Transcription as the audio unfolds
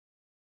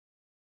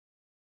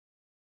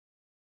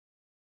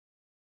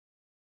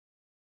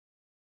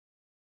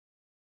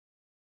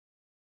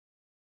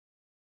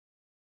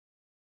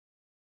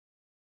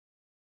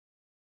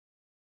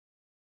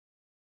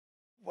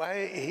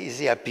Why is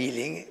he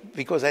appealing?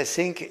 Because I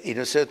think, in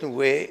a certain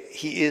way,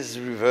 he is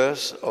the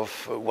reverse of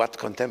what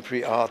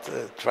contemporary art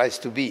tries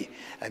to be.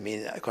 I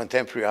mean,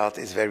 contemporary art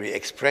is very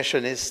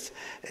expressionist,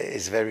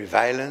 is very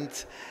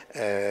violent,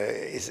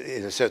 is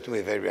in a certain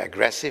way very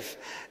aggressive,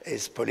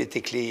 is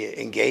politically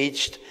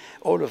engaged.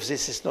 All of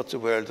this is not the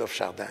world of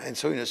Chardin. And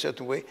so in a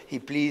certain way, he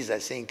pleased, I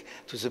think,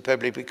 to the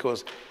public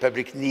because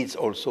public needs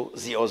also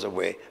the other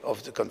way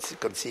of the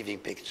conceiving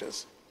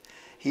pictures.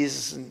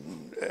 He's,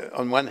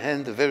 on one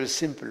hand, a very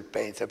simple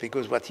painter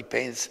because what he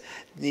paints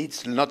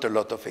needs not a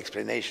lot of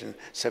explanation.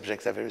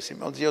 Subjects are very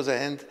simple. On the other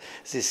hand,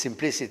 this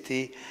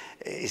simplicity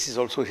is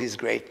also his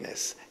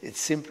greatness. It's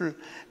simple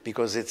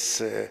because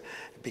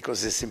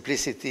because the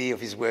simplicity of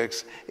his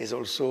works is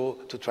also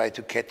to try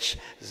to catch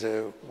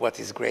what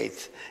is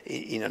great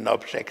in an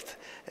object,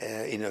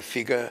 in a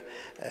figure,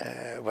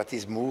 what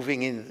is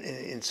moving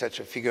in such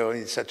a figure or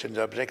in such an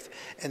object,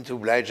 and to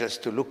oblige us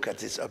to look at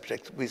this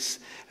object with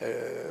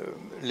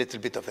a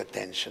little bit of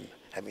attention.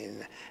 I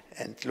mean,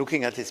 and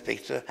looking at this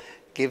picture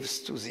gives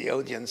to the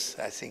audience,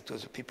 I think, to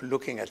the people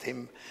looking at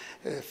him,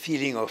 a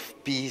feeling of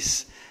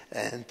peace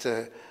and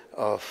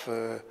of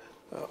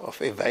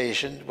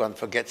evasion. One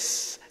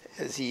forgets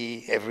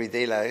the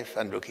everyday life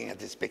and looking at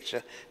this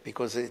picture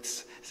because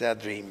it's their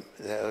dream,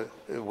 their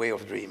way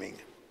of dreaming.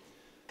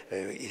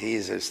 He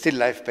is a still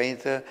life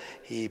painter.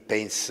 He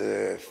paints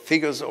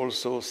figures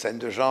also, scènes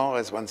de genre,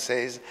 as one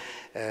says.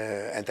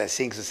 And I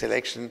think the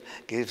selection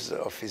gives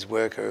of his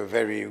work a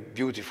very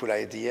beautiful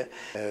idea.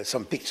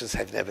 Some pictures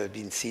have never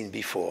been seen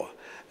before.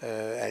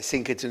 I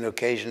think it's an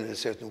occasion in a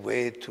certain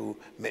way to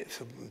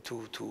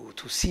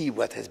see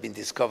what has been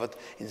discovered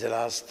in the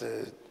last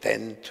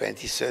 10,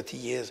 20, 30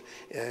 years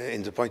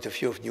in the point of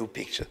view of new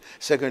picture.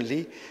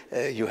 Secondly,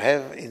 you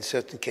have in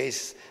certain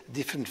cases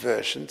different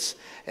versions,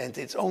 and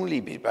it's only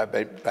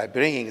by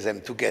bringing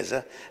them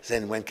together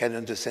then one can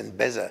understand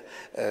better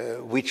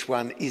which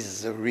one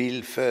is the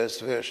real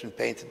first version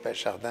painted by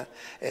Chardin,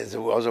 and the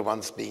other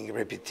ones being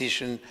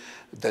repetition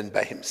done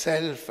by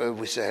himself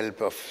with the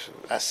help of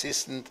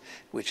assistant,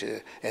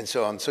 and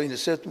so on. So in a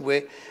certain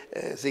way,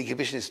 the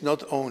exhibition is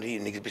not only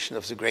an exhibition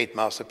of the great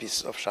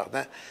masterpiece of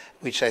Chardin,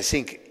 which I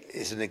think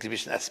is an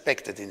exhibition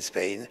aspected in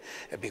Spain,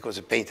 because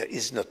the painter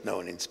is not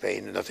known in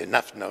Spain, not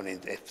enough known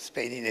in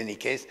Spain in any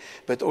case,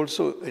 but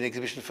also an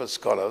exhibition for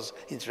scholars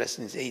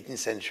interested in the 18th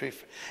century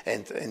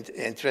and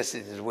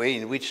interested in the way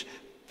in which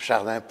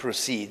Chardin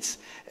proceeds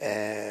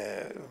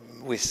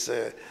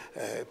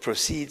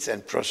proceeds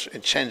and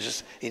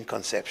changes in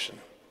conception.